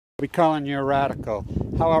Be calling you a radical.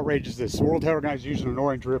 How outrageous is this? The World Health Organization using an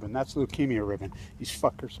orange ribbon. That's leukemia ribbon. These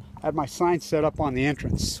fuckers. I have my sign set up on the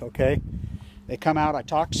entrance, okay? They come out, I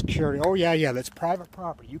talk to security. Oh yeah, that's private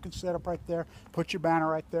property. You can set up right there, put your banner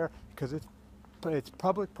right there, because it's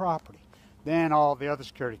public property. Then all the other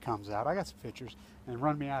security comes out. I got some pictures and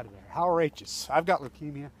run me out of there. How outrageous. I've got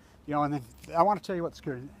leukemia, you know, and then I want to tell you what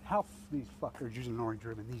security, how these fuckers using an orange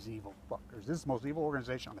ribbon, these evil fuckers. This is the most evil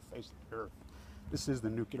organization on the face of the earth. This is the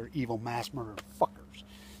nuclear evil mass murder fuckers.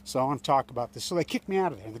 So I want to talk about this. So they kicked me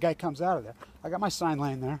out of there. And the guy comes out of there. I got my sign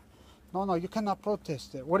laying there. No, you cannot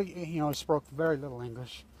protest it. What do you know, he spoke very little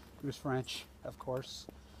English. He was French, of course.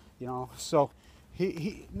 You know, so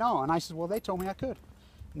no. And I said, well, they told me I could.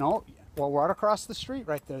 No, well, right across the street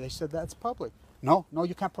right there. They said that's public. No,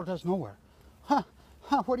 you can't protest nowhere. Huh,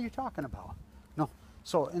 what are you talking about? No.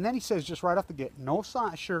 So, and then he says just right off the gate, no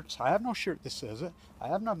shirts. I have no shirt that says it. I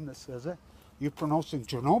have nothing that says it. You're pronouncing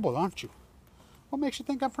Chernobyl, aren't you? What makes you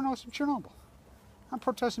think I'm pronouncing Chernobyl? I'm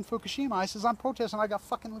protesting Fukushima. I says, I'm protesting, I got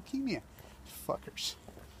fucking leukemia. Fuckers.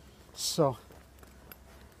 So,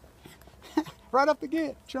 right up the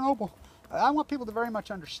gate, Chernobyl. I want people to very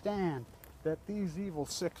much understand that these evil,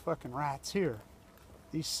 sick fucking rats here,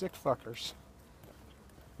 these sick fuckers,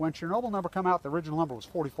 when Chernobyl number come out, the original number was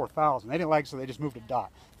 44,000. They didn't like it, so they just moved a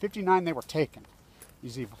dot. 59, they were taken.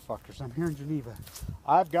 These evil fuckers. I'm here in Geneva.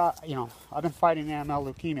 I've got, you know, I've been fighting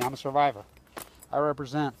AML leukemia. I'm a survivor. I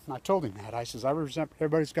represent, and I told him that. I says, I represent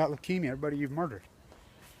everybody's got leukemia, everybody you've murdered.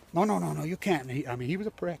 No, you can't. He was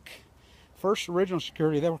a prick. First original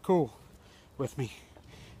security, they were cool with me.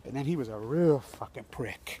 And then he was a real fucking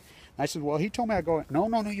prick. I said, well, he told me I'd go, no,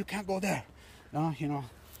 you can't go there. No, you know.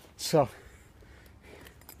 So,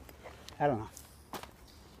 I don't know.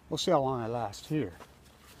 We'll see how long I last here.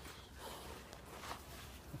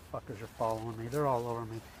 Fuckers are following me. They're all over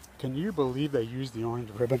me. Can you believe they used the orange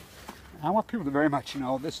ribbon? I want people to very much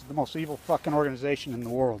know this is the most evil fucking organization in the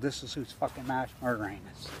world. This is who's fucking mass murdering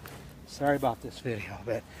us. Sorry about this video,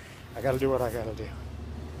 but I gotta do what I gotta do.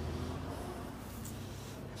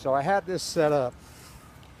 So I had this set up,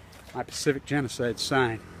 my Pacific Genocide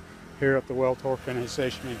sign, here at the World Health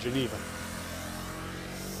Organization in Geneva.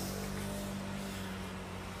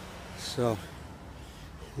 So,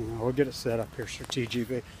 you know, we'll get it set up here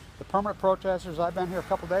strategically. The permanent protesters, I've been here a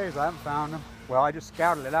couple days, I haven't found them. Well, I just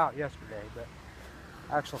scouted it out yesterday, but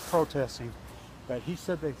actual protesting. But he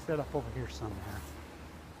said they set up over here somewhere.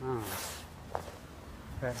 I don't know.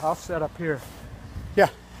 But I'll set up here. Yeah,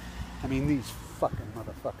 I mean, these fucking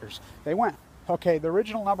motherfuckers. They went, okay, the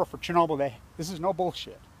original number for Chernobyl, this is no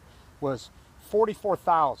bullshit, was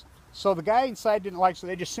 44,000. So the guy inside didn't like, so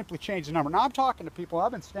they just simply changed the number. Now I'm talking to people,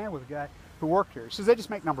 I've been standing with a guy who worked here. He says they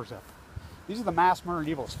just make numbers up. These are the mass murdering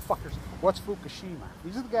evil fuckers. What's Fukushima?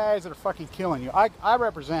 These are the guys that are fucking killing you. I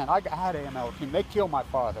represent, I had AML team. They killed my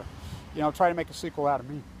father. You know, try to make a sequel out of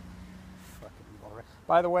me. Fucking evil.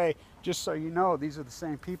 By the way, just so you know, these are the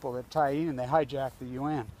same people that tie in and they hijacked the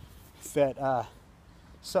UN that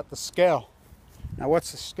set the scale. Now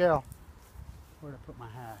what's the scale? Where'd I put my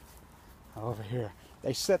hat? Over here.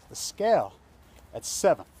 They set the scale at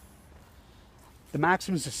 7. The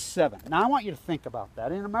maximum is 7. Now I want you to think about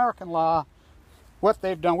that. In American law, what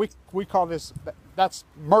they've done, we call this, that's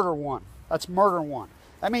murder 1. That's murder 1.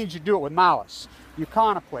 That means you do it with malice. You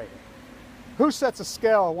contemplate it. Who sets a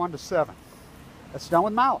scale of 1 to 7? That's done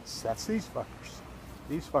with malice. That's these fuckers.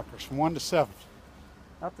 These fuckers from 1 to 7.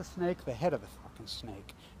 Not the snake, the head of the fucking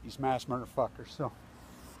snake. These mass murder fuckers. So,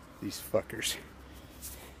 these fuckers.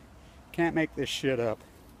 Can't make this shit up.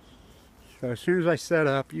 So as soon as I set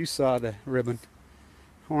up, you saw the ribbon.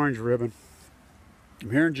 Orange ribbon.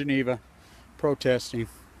 I'm here in Geneva, protesting.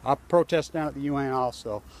 I'll protest down at the UN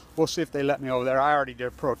also. We'll see if they let me over there. I already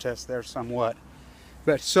did protest there somewhat.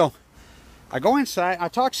 But so, I go inside, I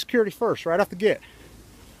talk to security first, right off the gate.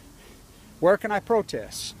 Where can I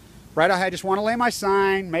protest? Right, I just want to lay my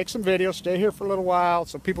sign, make some videos, stay here for a little while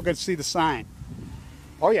so people can see the sign.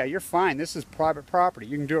 Oh yeah, you're fine. This is private property.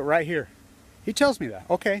 You can do it right here. He tells me that.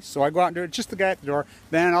 Okay, so I go out and do it. Just the guy at the door.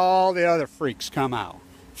 Then all the other freaks come out.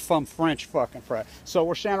 From French fucking fry. So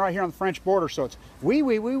we're standing right here on the French border. So it's we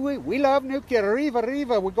love NUKE,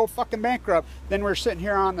 riva. We go fucking bankrupt. Then we're sitting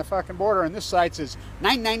here on the fucking border, and this side says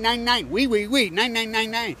 9999. We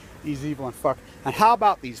 9999. These evil and fuck. And how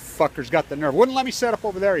about these fuckers got the nerve? Wouldn't let me set up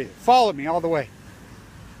over there either. Followed me all the way.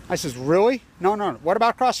 I says, really? No. What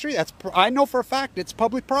about across the street? That's I know for a fact it's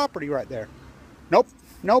public property right there. Nope.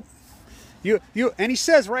 You and he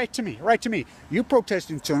says right to me, you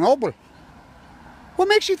protesting Chernobyl. What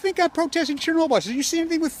makes you think I'm protesting Chernobyl? I said, you see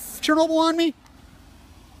anything with Chernobyl on me?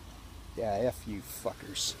 Yeah, F you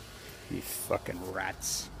fuckers. You fucking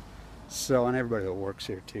rats. So, and everybody that works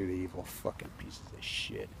here too, the evil fucking pieces of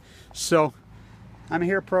shit. So, I'm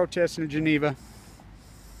here protesting in Geneva.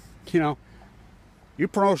 You know, you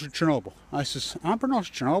promoted Chernobyl. I says, I'm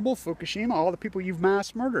promoting Chernobyl, Fukushima, all the people you've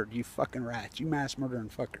mass murdered, you fucking rats, you mass murdering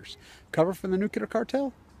fuckers. Cover for the nuclear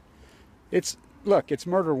cartel? Look, it's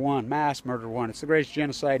murder one, mass murder one. It's the greatest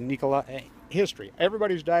genocide in history.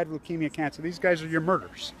 Everybody who's died of leukemia, cancer, these guys are your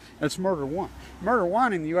murders. It's murder one. Murder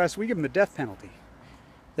one in the U.S., we give them the death penalty.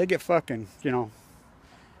 They get fucking, you know,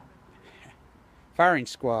 firing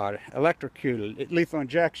squad, electrocuted, lethal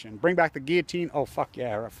injection, bring back the guillotine. Oh, fuck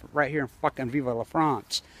yeah, right here in fucking Vive la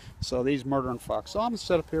France. So these murdering fucks. So I'm going to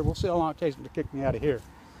sit up here. We'll see how long it takes them to kick me out of here.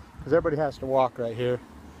 Because everybody has to walk right here.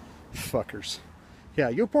 Fuckers. Yeah,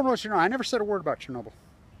 you promote Chernobyl. I never said a word about Chernobyl.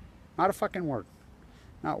 Not a fucking word.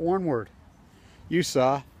 Not one word. You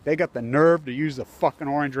saw. They got the nerve to use the fucking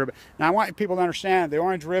orange ribbon. Now, I want people to understand the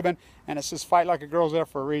orange ribbon, and it says fight like a girl's there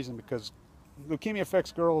for a reason, because leukemia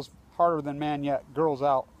affects girls harder than men, yet girls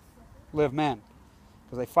outlive men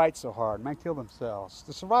because they fight so hard. Men kill themselves.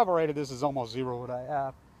 The survival rate of this is almost zero, what I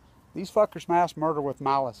have. These fuckers mass murder with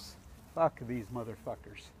malice. Fuck these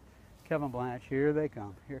motherfuckers. Kevin Blanche, here they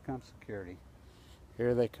come. Here comes security.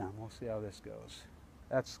 Here they come. We'll see how this goes.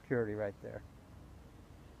 That's security right there.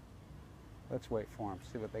 Let's wait for them,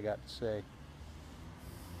 see what they got to say.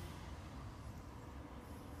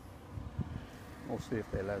 We'll see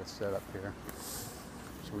if they let us set up here.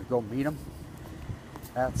 Should we go meet them?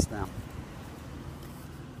 That's them.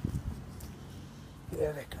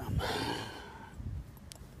 There they come.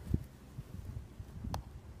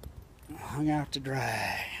 Hung out to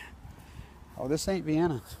dry. Oh, this ain't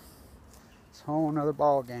Vienna. It's a whole nother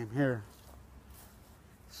ball game here.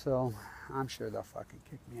 So I'm sure they'll fucking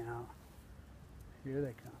kick me out. Here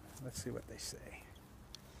they come. Let's see what they say.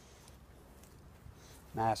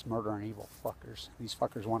 Mass murder and evil fuckers. These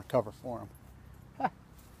fuckers want to cover for them.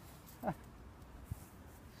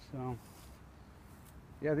 So,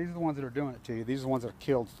 yeah, these are the ones that are doing it to you. These are the ones that have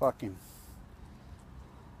killed fucking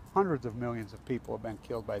hundreds of millions of people have been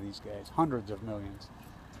killed by these guys. Hundreds of millions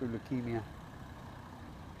through leukemia.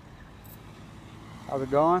 How's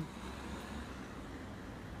it going?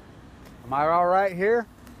 Am I all right here?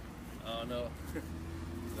 Oh no.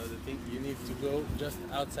 No, the thing, you need to go just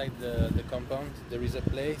outside the compound. There is a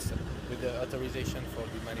place with the authorization for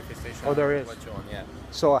the manifestation. Oh, there is. What you want, yeah.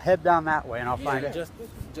 So I'll head down that way and I'll find it. Just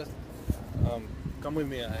come with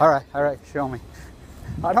me. All right, show me.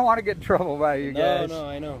 I don't want to get in trouble by you guys. No,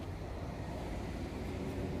 I know.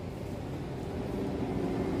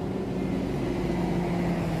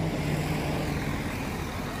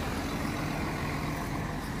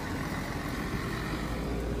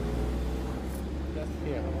 Just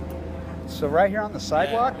here. So right here on the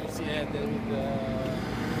sidewalk? Yeah, you see, there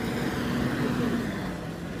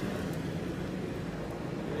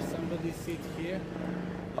is somebody sit here.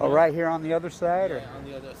 Oh, right here on the other side? Yeah, or? on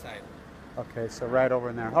the other side. Okay, so right over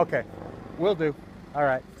in there. Okay, will do. All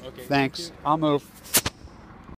right. Okay. Thanks. I'll move.